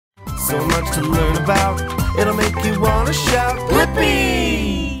so much to learn about. It'll make you wanna shout,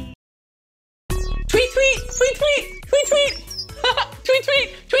 Blippi! Tweet, tweet, tweet, tweet, tweet, tweet. Tweet, tweet,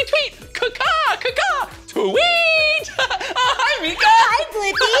 tweet, tweet. Caca, caca, tweet. Hi, Meekah. Hi,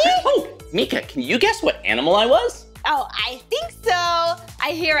 Blippi. Oh, Meekah, can you guess what animal I was? Oh, I think so.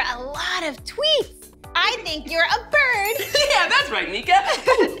 I hear a lot of tweets. I think you're a bird. Yeah, that's right, Meekah.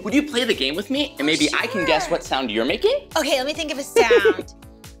 Oh, would you play the game with me? And maybe I can guess what sound you're making? Okay, let me think of a sound.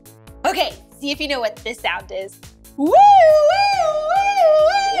 Okay, see if you know what this sound is. Woo, woo, woo,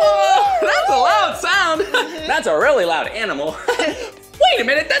 woo. Whoa, that's a loud sound. That's a really loud animal. Wait a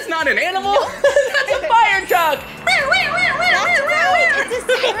minute, that's not an animal. That's a fire truck. That's right, it's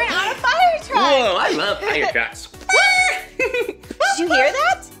a siren on a fire truck. Whoa, I love fire trucks. Did you hear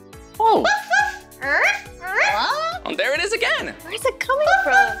that? Oh. Hello? Oh, there it is again. Where's it coming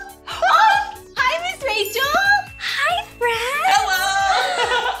from? Oh, hi, Miss Rachel. Hi, Fred. Hello.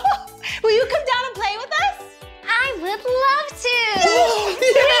 Will you come down and play with us? I would love to.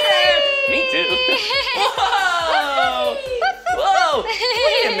 Yeah, me too. Whoa. Whoa.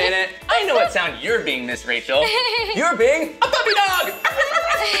 Wait a minute. I know what sound you're being, Miss Rachel. You're being a puppy dog.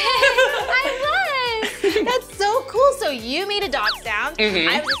 I was. That's so cool. So you made a dog sound.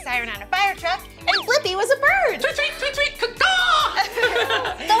 I was a siren on a fire truck, and Blippi was a bird. Tweet, tweet, tweet, tweet, caw.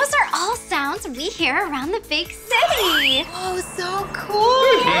 Those are all sounds we hear around the big city. Oh, so cool.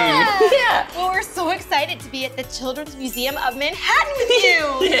 Yeah. Well, we're so excited to be at the Children's Museum of Manhattan with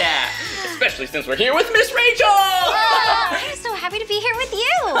you. Yeah, especially since we're here with Miss Rachel. I'm so happy to be here with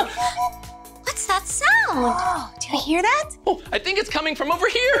you. What's that sound? Oh, do you hear that? Oh, I think it's coming from over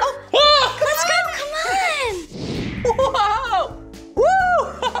here. Let's go, come on. Whoa! Woo!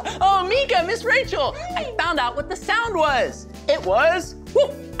 Oh, Meekah, Miss Rachel, I found out what the sound was. It was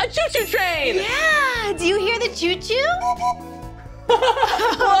a choo-choo train. Yeah, do you hear the choo-choo?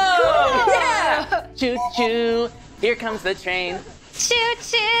 Whoa! Yeah! Choo-choo, here comes the train.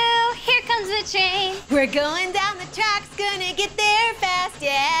 Choo-choo, here comes the train. We're going down the tracks, gonna get there fast,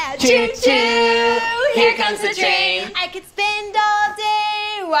 yeah. Choo-choo, here comes the train. I could spend all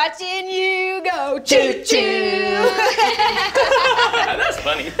day watching you go choo-choo. That's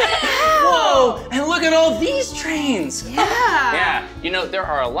funny. Whoa, and look at all these trains. Yeah. Yeah, you know, there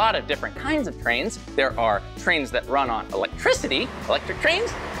are a lot of different kinds of trains. There are trains that run on electricity, electric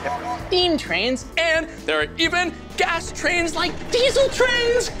trains, there are steam trains, and there are even gas trains like diesel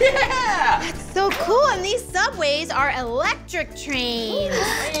trains. Yeah! That's so cool, and these subways are electric trains.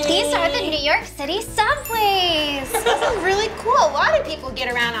 These are the New York City subways. This is really cool. A lot of people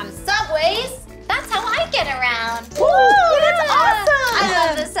get around on subways. That's how I get around. Whoa, that's awesome. I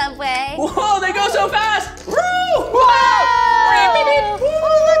love the subway. Whoa, they go so fast! Woo! Whoa!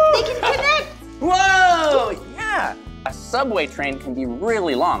 Oh, look, they can connect. Whoa! Yeah! A subway train can be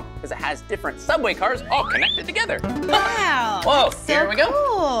really long because it has different subway cars all connected together. Wow. Whoa, so here we go.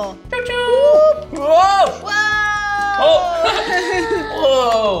 Cool. Choo-choo! Whoa! Whoa! Oh!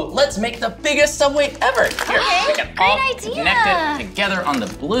 Whoa! Let's make the biggest subway ever. Here, we can all idea. connect it together on the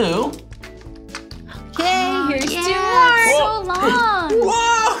blue. Okay, here's two Yeah, more. so long.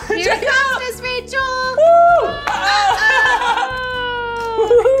 Whoa! Here Check it comes out! Miss Rachel. Woo!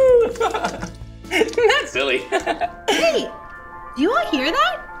 That's silly. Hey, do you all hear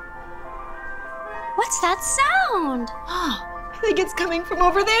that? What's that sound? Oh, I think it's coming from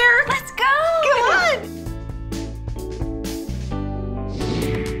over there. Let's go. Come on.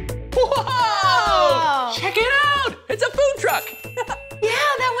 Whoa! Check it out! It's a food truck!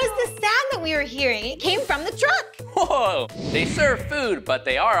 Yeah, that was the sound that we were hearing. It came from the truck. Whoa! They serve food, but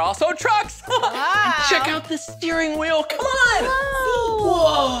they are also trucks! Wow. And check out the steering wheel! Come on!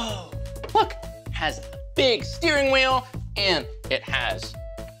 Whoa! Look, it has a big steering wheel, and it has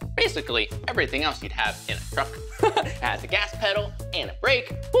basically everything else you'd have in a truck. It has a gas pedal and a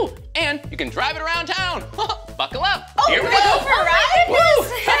brake, and you can drive it around town. Buckle up! Here we go! For a ride? Woo!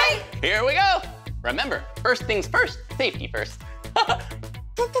 Hey. Here we go! Remember, first things first, safety first.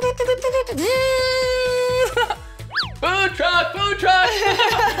 Food truck, food truck!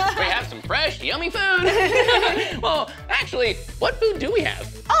 We have some fresh, yummy food. Well, actually, what food do we have?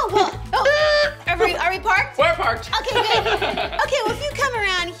 Oh, well, are we parked? We're parked. Okay, good. Okay, well, if you come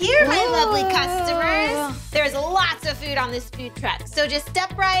around here, my lovely customers, there's lots of food on this food truck. So just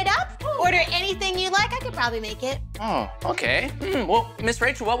step right up, order anything you like. I could probably make it. Oh, okay. Well, Miss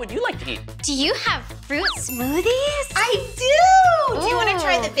Rachel, what would you like to eat? Do you have fruit smoothies? I do! Do you want to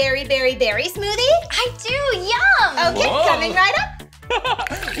try the berry smoothie? I do, yum! Okay, Whoa. coming right up.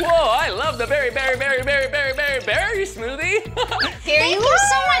 Whoa, I love the berry smoothie. Here Thank you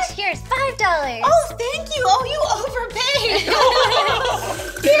so much. Here's $5. Oh, thank you. Oh, you overpaid.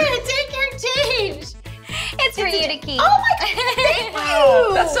 Here, take cookie. Oh my God, thank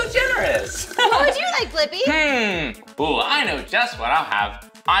you! That's so generous. What would you like, Blippi? Ooh, I know just what I'll have.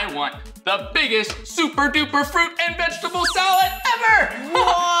 I want the biggest super duper fruit and vegetable salad ever!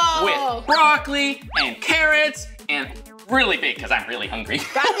 Whoa! With broccoli and carrots and really big, because I'm really hungry.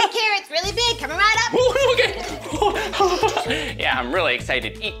 Broccoli, carrots, really big, coming right up. Okay. Yeah, I'm really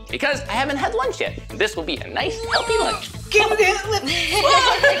excited to eat because I haven't had lunch yet. This will be a nice, healthy lunch.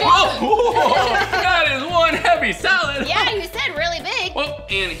 That is one heavy salad. Yeah, you said really big. Well,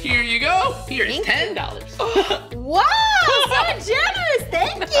 and here you go. Here's $10. Wow, so generous,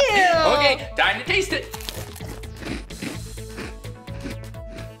 thank you. Okay, time to taste it.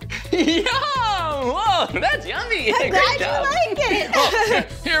 Yum! Whoa, that's yummy. I'm glad you like it. Oh,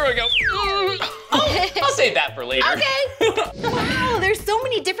 here we go. I'll save that for later. Okay. Wow, there's so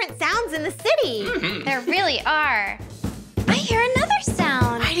many different sounds in the city. There really are. I hear another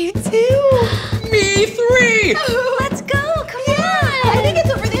sound. I do too. Me three. Let's go, come on. I think it's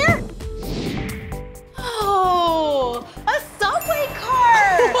over there. Oh, a subway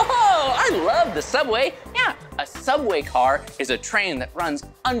car. Whoa, I love the subway. Yeah, a subway car is a train that runs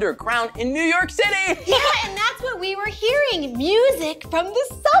underground in New York City. Yeah, and that's what we were hearing, music from the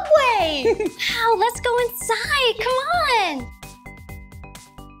subway. Wow, let's go inside, come on.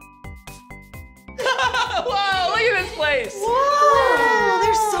 Whoa, look at this place. Whoa,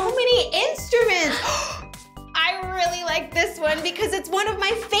 there's so many instruments. I really like this one because it's one of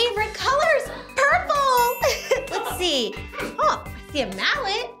my favorite colors, purple. Let's see. Oh, I see a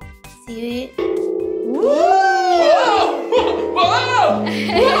mallet. See it? Whoa! Whoa!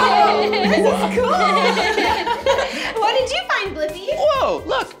 This is cool. What did you find, Blippi? Whoa,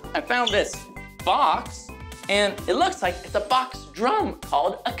 look, I found this box, and it looks like it's a box drum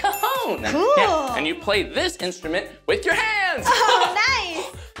called a cajon. Cool. Yeah, and you play this instrument with your hands. Oh, nice.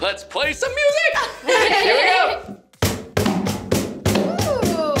 Let's play some music. Here we go.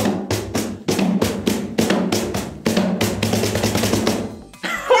 Ooh.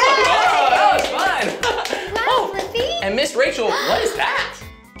 That was fun. Wow, Blippi. And Miss Rachel, what is that?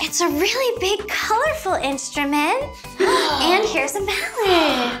 It's a really big, colorful instrument. And here's a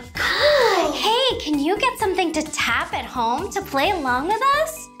mallet. Hey, can you get something to tap at home to play along with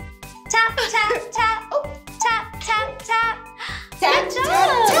us? Tap, tap, tap. Oh, tap, tap, tap. Tap, Good tap,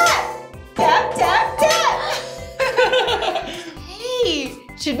 job. tap. Tap, tap, tap. Hey,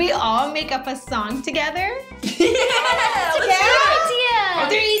 should we all make up a song together? Yeah, let's do it. Idea.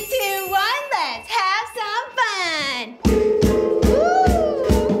 3, 2, 1, let's have some fun.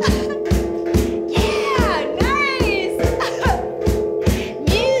 Yeah, nice.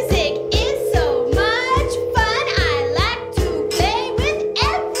 Music is so much fun. I like to play with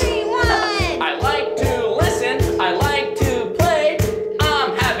everyone. I like to listen, I like to play.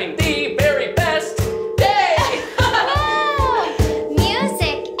 I'm having the very best day.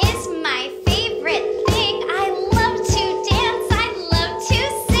 Music is my favorite thing. I love to dance. I love to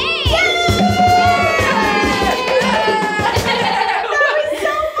sing.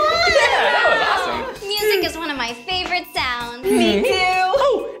 That was awesome. Music is one of my favorite sounds. Me too.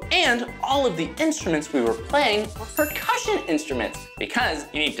 Oh, and all of the instruments we were playing were percussion instruments because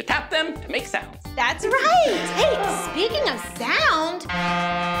you need to tap them to make sounds. That's right. Hey, speaking of sound,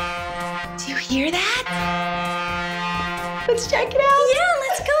 do you hear that? Let's check it out. Yeah,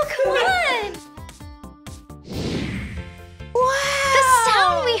 let's go. Come on. Wow. The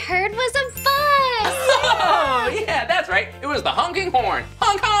sound we heard was a bus. Oh, yeah, that's right. It was the honking horn.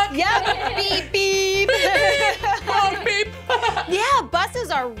 Honk, honk. Yep. Beep, beep. Honk, beep. Yeah,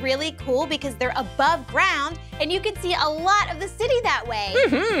 buses are really cool because they're above ground and you can see a lot of the city that way.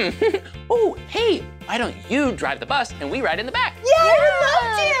 Oh, hey, why don't you drive the bus and we ride in the back? Yeah, I'd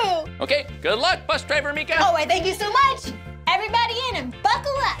love to. Okay, good luck, bus driver Meekah. Oh, I thank you so much. Everybody in and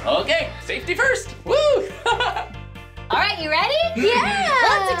buckle up. Okay, safety first. Woo! All right, you ready? Yeah.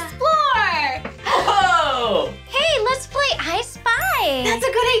 Let's explore. Whoa! Hey, let's play I Spy. That's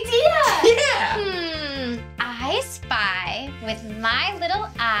a good idea. Yeah! I spy with my little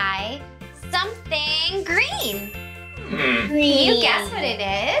eye something green. Hmm. Can you guess what it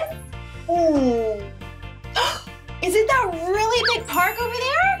is? Ooh. Is it that really big park over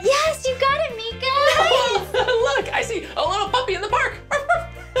there? Yes, you got it, Meekah. Look, I see a little puppy in the park.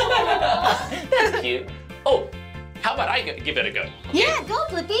 That's cute. Oh, how about I give it a go? Yeah, go,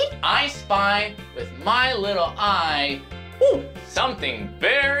 Blippi. I spy with my little eye ooh, something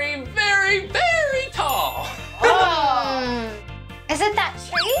very, very, very tall. Is it that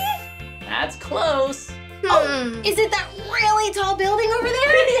tree? That's close. Oh, is it that really tall building over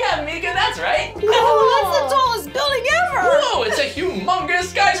there? Yeah, Meekah, that's right. Oh, that's the tallest building ever. Whoa, it's a humongous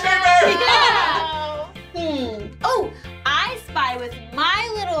skyscraper. Yeah. Oh,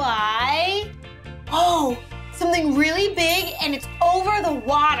 for the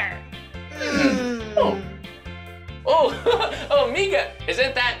water. Oh, Meekah,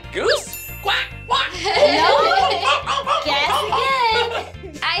 isn't that goose? Quack, quack. No. Guess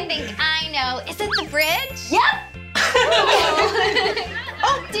again. I think I know. Is it the bridge? Yep.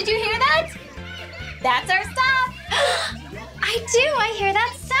 Oh, did you hear that? That's our stop. I do. I hear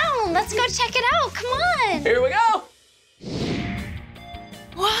that sound. Let's go check it out. Come on. Here we go.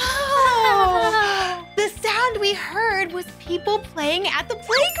 Wow. The sound we heard was people playing at the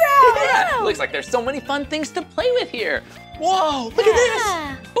playground. Yeah, looks like there's so many fun things to play with here. Whoa, look at this.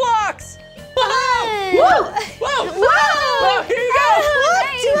 Blocks. Wow. Whoa. Whoa. Whoa, here you go. Look,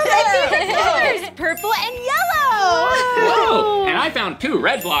 two of my favorite colors, purple and yellow. Whoa, and I found 2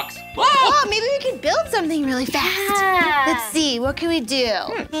 red blocks. Whoa. Oh, maybe we could build something really fast. Yeah. Let's see, what can we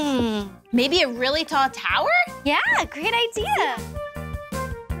do? Maybe a really tall tower? Yeah, great idea.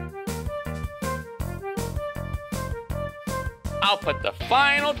 I'll put the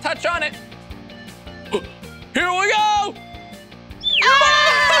final touch on it. Here we go.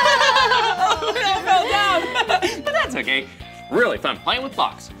 Oh, that fell down. But that's okay. Really fun playing with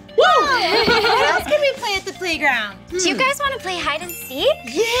blocks. Woo! What else can we play at the playground? Do you guys want to play hide and seek?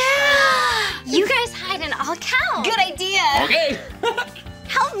 Yeah! You guys hide and I'll count. Good idea. Okay.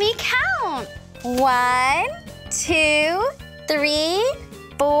 Help me count. 1, 2, 3,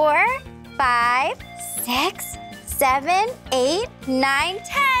 4, 5, 6, 7, 8, 9,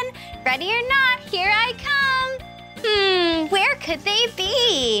 10. Ready or not, here I come. Where could they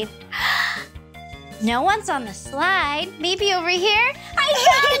be? No one's on the slide. Maybe over here? I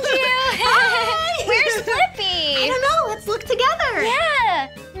found you! Hi! Where's Blippi? I don't know, let's look together.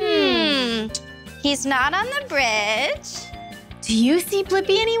 Yeah. He's not on the bridge. Do you see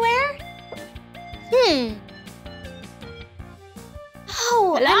Blippi anywhere? Oh,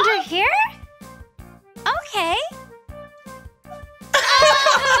 Hello? under here? Okay.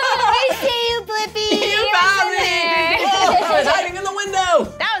 I see you, Blippi. You found me. Whoa, I was hiding in the window.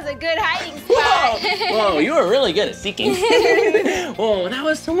 That was a good hiding Whoa. spot. Whoa, you were really good at seeking. Whoa, that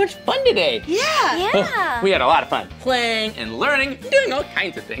was so much fun today. Yeah. We had a lot of fun playing and learning, doing all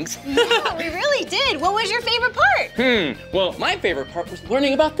kinds of things. Yeah, we really did. What was your favorite part? Well, my favorite part was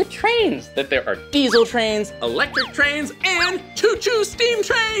learning about the trains, that there are diesel trains, electric trains, and choo-choo steam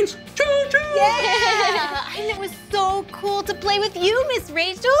trains. Choo-choo! Yeah. And it was so cool to play with you, Miss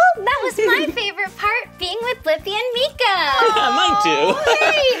Rachel. That was my favorite part, being with Blippi and Meekah. Mine too.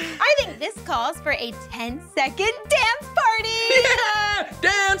 Hey, I think this calls for a 10-second dance party. Yeah!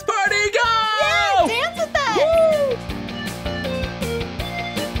 Dance party, go! Yeah, dance with us. Woo!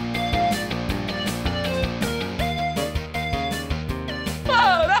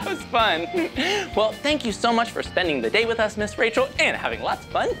 Whoa, that was fun. Well, thank you so much for spending the day with us, Miss Rachel, and having lots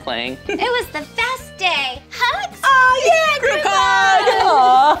of fun playing. It was the best day. Hugs? Oh, yeah, Group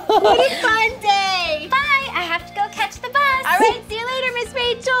hug! What a fun day. Bye, I have to go catch the bus. All right, see you later, Miss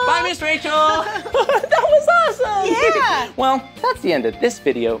Rachel. Bye, Miss Rachel. That was awesome. Yeah. Well, that's the end of this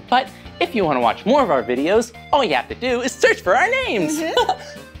video, but if you want to watch more of our videos, all you have to do is search for our names.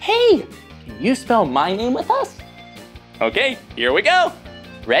 Hey, can you spell my name with us? Okay, here we go.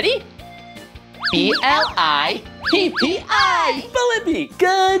 Ready? B-L-I-P-P-I. Blippi,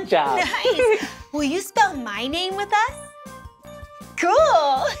 good job. Nice. Will you spell my name with us?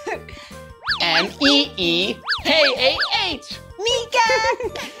 Cool. M-E-E-K-A-H. Meekah.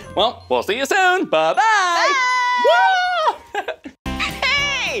 Well, we'll see you soon. Bye-bye.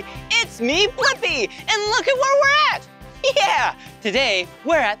 Hey, it's me, Blippi, and look at where we're at. Yeah, today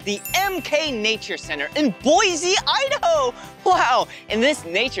we're at the MK Nature Center in Boise, Idaho. Wow, and this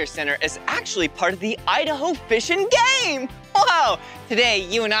nature center is actually part of the Idaho Fish and Game. Wow, today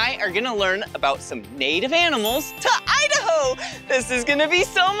you and I are gonna learn about some native animals to Idaho. This is gonna be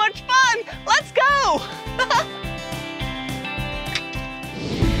so much fun. Let's go.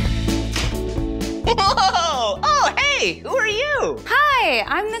 Whoa! Oh, hey, who are you? Hi,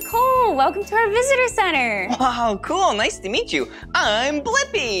 I'm Nicole. Welcome to our visitor center. Wow, cool, nice to meet you. I'm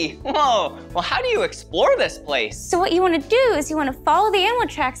Blippi. Whoa, well, how do you explore this place? So what you want to do is you want to follow the animal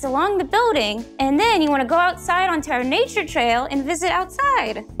tracks along the building, and then you want to go outside onto our nature trail and visit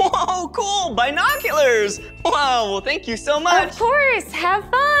outside. Whoa, cool, binoculars. Wow, well, thank you so much. Of course, have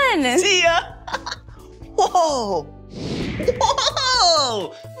fun. See ya. Whoa.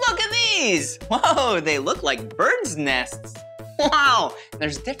 Whoa, look at these. Whoa, they look like birds' nests. Wow,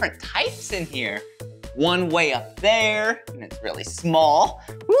 there's different types in here. One way up there, and it's really small.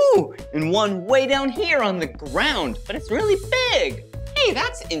 Woo, and one way down here on the ground, but it's really big. Hey,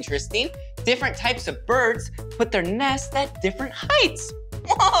 that's interesting. Different types of birds put their nests at different heights.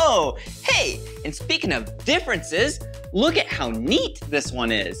 Whoa! Hey, and speaking of differences, look at how neat this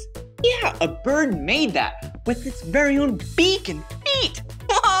one is. Yeah, a bird made that with its very own beak and feet.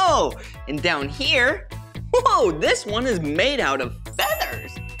 Whoa! And down here, whoa, this one is made out of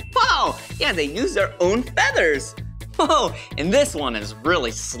feathers. Wow, yeah, they use their own feathers. Whoa, and this one is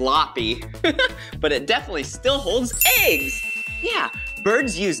really sloppy, but it definitely still holds eggs. Yeah,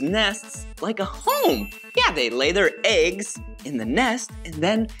 birds use nests like a home. Yeah, they lay their eggs in the nest and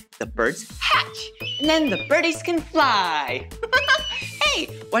then the birds hatch and then the birdies can fly. Hey,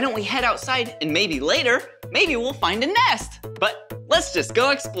 why don't we head outside and maybe later, maybe we'll find a nest. But let's just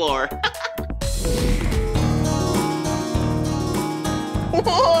go explore.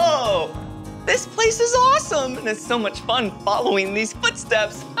 Whoa! This place is awesome and it's so much fun following these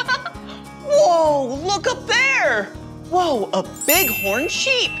footsteps. Whoa, look up there! Whoa, a bighorn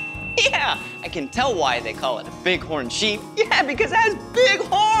sheep. Yeah, I can tell why they call it a bighorn sheep. Yeah, because it has big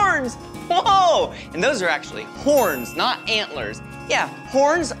horns. Whoa, and those are actually horns, not antlers. Yeah,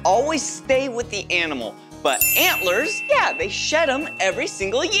 horns always stay with the animal, but antlers, yeah, they shed them every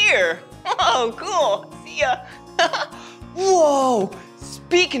single year. Whoa, cool, see ya. Whoa,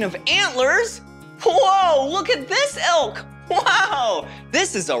 speaking of antlers, whoa, look at this elk. Wow,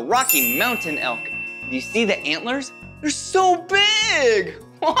 this is a Rocky Mountain elk. Do you see the antlers? They're so big.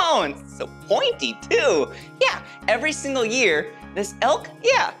 Whoa, and so pointy too. Yeah, every single year, this elk,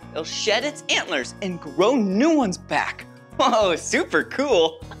 yeah, it'll shed its antlers and grow new ones back. Whoa, super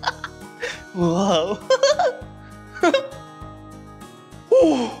cool. Whoa.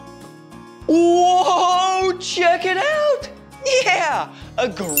 Whoa, check it out. Yeah, a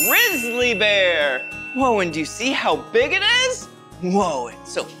grizzly bear. Whoa, and do you see how big it is? Whoa,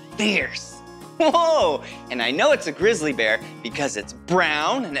 it's so fierce. Whoa, and I know it's a grizzly bear because it's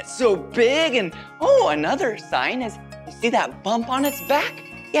brown and it's so big. And oh, another sign is, you see that bump on its back?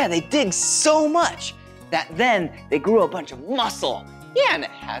 Yeah, they dig so much that then they grew a bunch of muscle. Yeah, and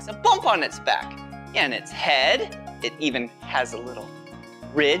it has a bump on its back. Yeah, and its head, it even has a little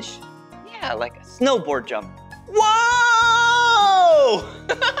ridge. Yeah, like a snowboard jump. Whoa!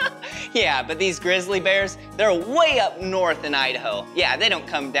 Yeah, but these grizzly bears, they're way up north in Idaho. Yeah, they don't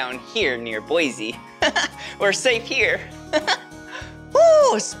come down here near Boise. We're safe here.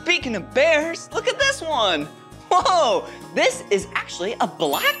 Whoa, speaking of bears, look at this one. Whoa, this is actually a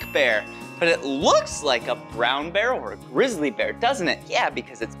black bear, but it looks like a brown bear or a grizzly bear, doesn't it? Yeah,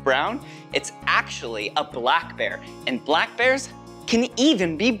 because it's brown, it's actually a black bear. And black bears can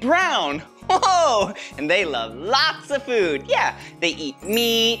even be brown. Whoa, and they love lots of food. Yeah, they eat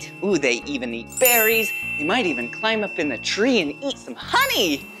meat. Ooh, they even eat berries. They might even climb up in the tree and eat some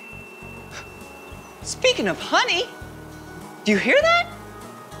honey. Speaking of honey, do you hear that?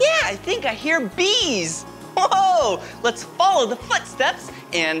 Yeah, I think I hear bees. Whoa, let's follow the footsteps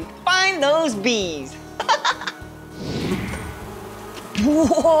and find those bees.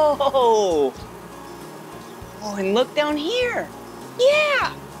 Whoa. Oh, and look down here.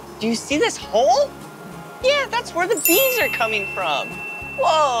 Yeah. Do you see this hole? Yeah, that's where the bees are coming from.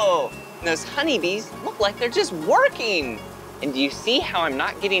 Whoa, and those honeybees look like they're just working. And do you see how I'm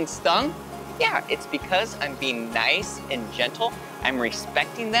not getting stung? Yeah, it's because I'm being nice and gentle. I'm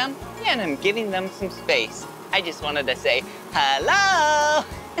respecting them, yeah, and I'm giving them some space. I just wanted to say hello.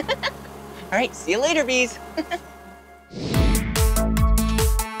 All right, see you later, bees.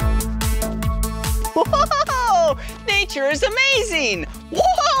 Whoa, nature is amazing.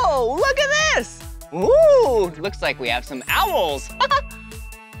 Whoa, look at this. Ooh, looks like we have some owls.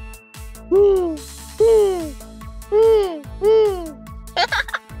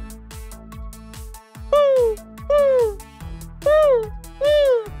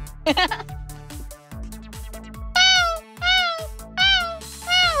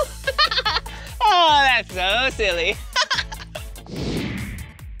 Oh, that's so silly.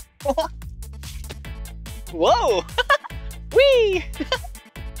 Whoa! Whee!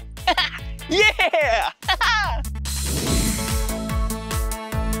 Yeah!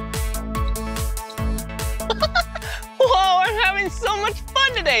 Whoa, I'm having so much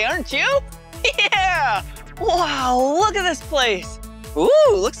fun today, aren't you? Yeah! Wow, look at this place. Ooh,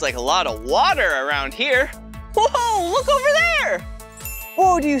 looks like a lot of water around here. Whoa, look over there.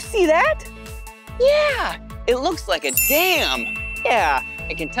 Whoa, do you see that? Yeah, it looks like a dam. Yeah,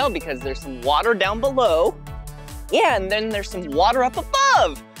 I can tell because there's some water down below. Yeah, and then there's some water up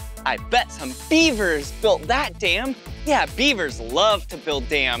above. I bet some beavers built that dam. Yeah, beavers love to build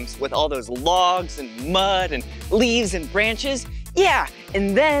dams with all those logs and mud and leaves and branches. Yeah,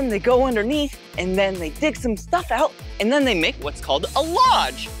 and then they go underneath and then they dig some stuff out and then they make what's called a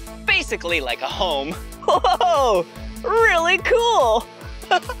lodge. Basically like a home. Whoa, really cool.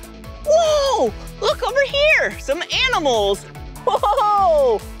 Whoa, look over here, some animals.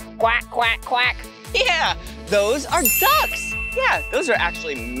 Whoa, quack, quack, quack. Yeah, those are ducks. Yeah, those are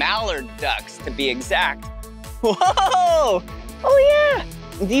actually mallard ducks to be exact. Whoa, oh yeah,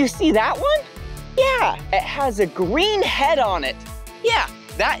 do you see that one? Yeah, it has a green head on it. Yeah,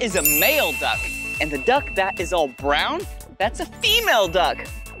 that is a male duck. And the duck that is all brown, that's a female duck.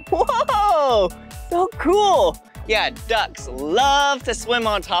 Whoa, so cool. Yeah, ducks love to swim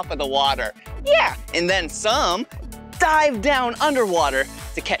on top of the water. Yeah, and then some dive down underwater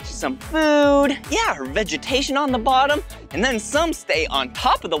to catch some food. Yeah, or vegetation on the bottom. And then some stay on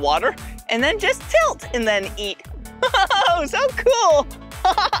top of the water and then just tilt and then eat. Oh, so cool.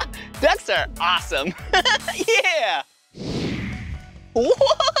 Ducks are awesome. Yeah.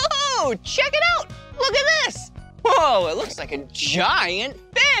 Whoa, check it out. Look at this. Whoa, it looks like a giant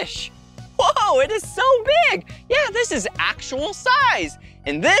fish. Whoa, it is so big. Yeah, this is actual size.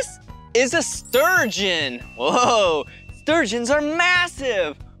 And this is a sturgeon. Whoa, sturgeons are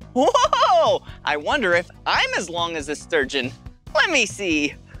massive. Whoa, I wonder if I'm as long as a sturgeon. Let me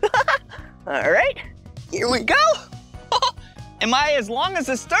see. All right, here we go. Am I as long as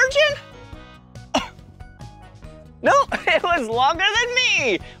a sturgeon? No, it was longer than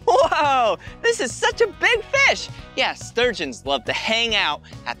me. Whoa, this is such a big fish. Yeah, sturgeons love to hang out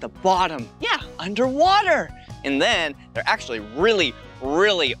at the bottom. Yeah, underwater. And then they're actually really,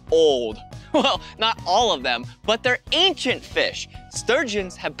 really old. Well, not all of them, but they're ancient fish.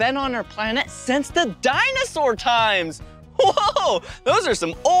 Sturgeons have been on our planet since the dinosaur times. Whoa, those are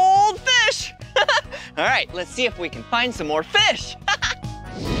some old fish. All right, let's see if we can find some more fish.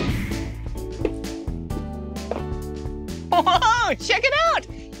 Whoa, check it out.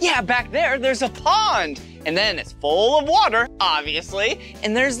 Yeah, back there's a pond. And then it's full of water, obviously.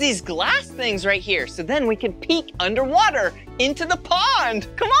 And there's these glass things right here. So then we can peek underwater into the pond.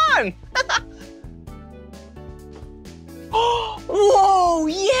 Come on. Whoa,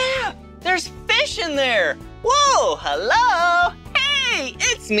 yeah, there's fish in there. Whoa, hello. Hey,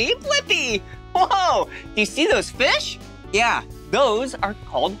 it's me, Blippi. Whoa, do you see those fish? Yeah, those are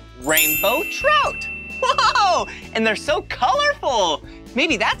called rainbow trout. Whoa, and they're so colorful.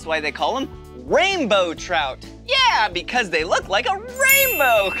 Maybe that's why they call them rainbow trout. Yeah, because they look like a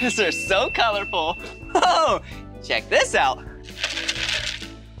rainbow because they're so colorful. Whoa, check this out.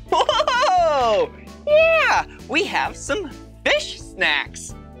 Whoa, yeah, we have some fish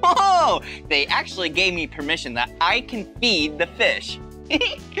snacks. Whoa, they actually gave me permission that I can feed the fish.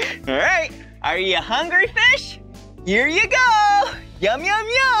 All right, are you hungry, fish? Here you go. Yum, yum,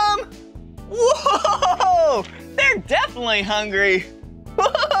 yum. Whoa, they're definitely hungry.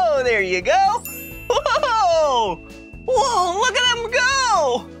 Whoa, there you go. Whoa, whoa, look at them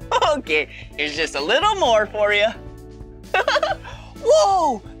go. Okay, here's just a little more for you.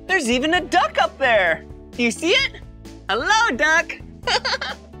 Whoa, there's even a duck up there. Do you see it? Hello, duck.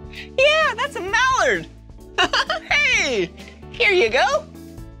 Yeah, that's a mallard. Hey, here you go.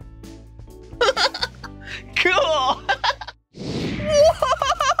 Cool.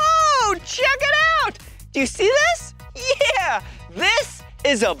 Whoa, check it out. Do you see this? Yeah, this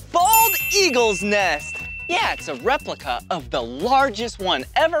is a bald eagle's nest. Yeah, it's a replica of the largest one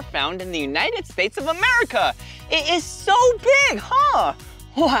ever found in the United States of America. It is so big, huh?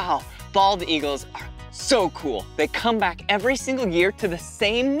 Wow, bald eagles are so cool. They come back every single year to the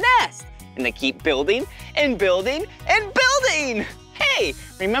same nest, and they keep building and building and building. Hey,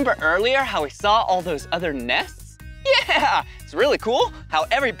 remember earlier how we saw all those other nests? Yeah, it's really cool how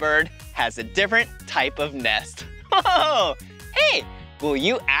every bird has a different type of nest. Whoa, hey, will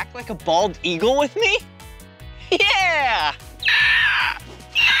you act like a bald eagle with me? Yeah!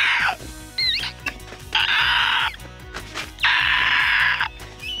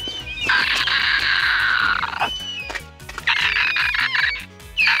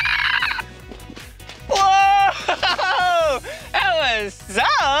 Whoa! That was so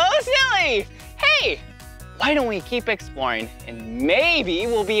silly! Hey, why don't we keep exploring and maybe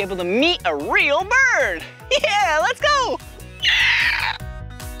we'll be able to meet a real bird? Yeah, let's go!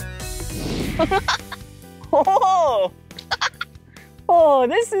 Oh, oh,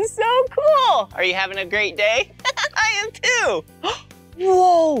 this is so cool. Are you having a great day? I am too.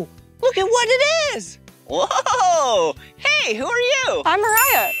 Whoa, look at what it is. Whoa, hey, who are you? I'm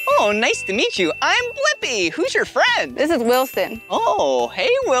Mariah. Oh, nice to meet you. I'm Blippi. Who's your friend? This is Wilson. Oh, hey,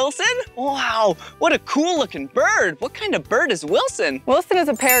 Wilson. Wow, what a cool looking bird. What kind of bird is Wilson? Wilson is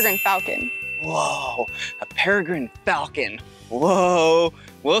a peregrine falcon. Whoa, a peregrine falcon. Whoa,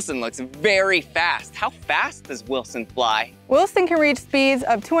 Wilson looks very fast. How fast does Wilson fly? Wilson can reach speeds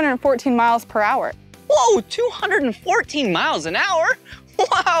of 214 miles per hour. Whoa, 214 miles an hour?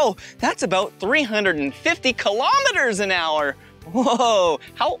 Wow, that's about 350 kilometers an hour. Whoa,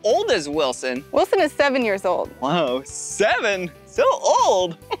 how old is Wilson? Wilson is 7 years old. Wow, 7? So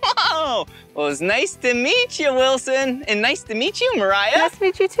old. Wow. Well, it was nice to meet you, Wilson. And nice to meet you, Mariah. Nice to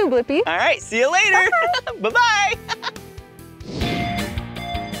meet you too, Blippi. All right, see you later. Bye-bye.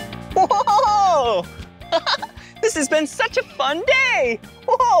 Whoa! This has been such a fun day.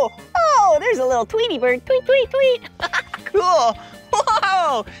 Whoa! Oh, there's a little Tweety bird. Tweet, tweet, tweet. Cool.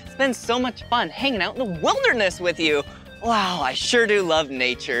 Whoa! It's been so much fun hanging out in the wilderness with you. Wow, I sure do love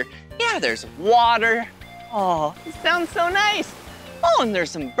nature. Yeah, there's water. Oh, it sounds so nice. Oh, and there's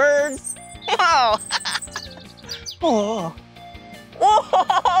some birds. Wow. Whoa.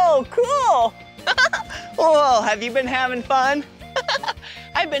 Whoa, cool. Whoa, have you been having fun?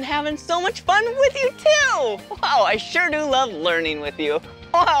 I've been having so much fun with you too. Wow, I sure do love learning with you.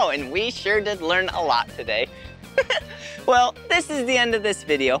 Wow, and we sure did learn a lot today. Well, this is the end of this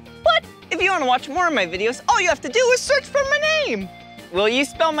video, but if you want to watch more of my videos, all you have to do is search for my name. Will you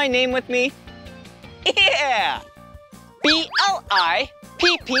spell my name with me? Yeah! B-L-I-P-P-I,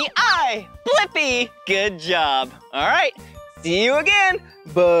 Blippi. Good job. All right, see you again.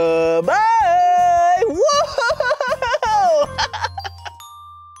 Bye-bye. Whoa!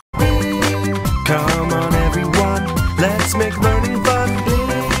 Come on everyone, let's make learning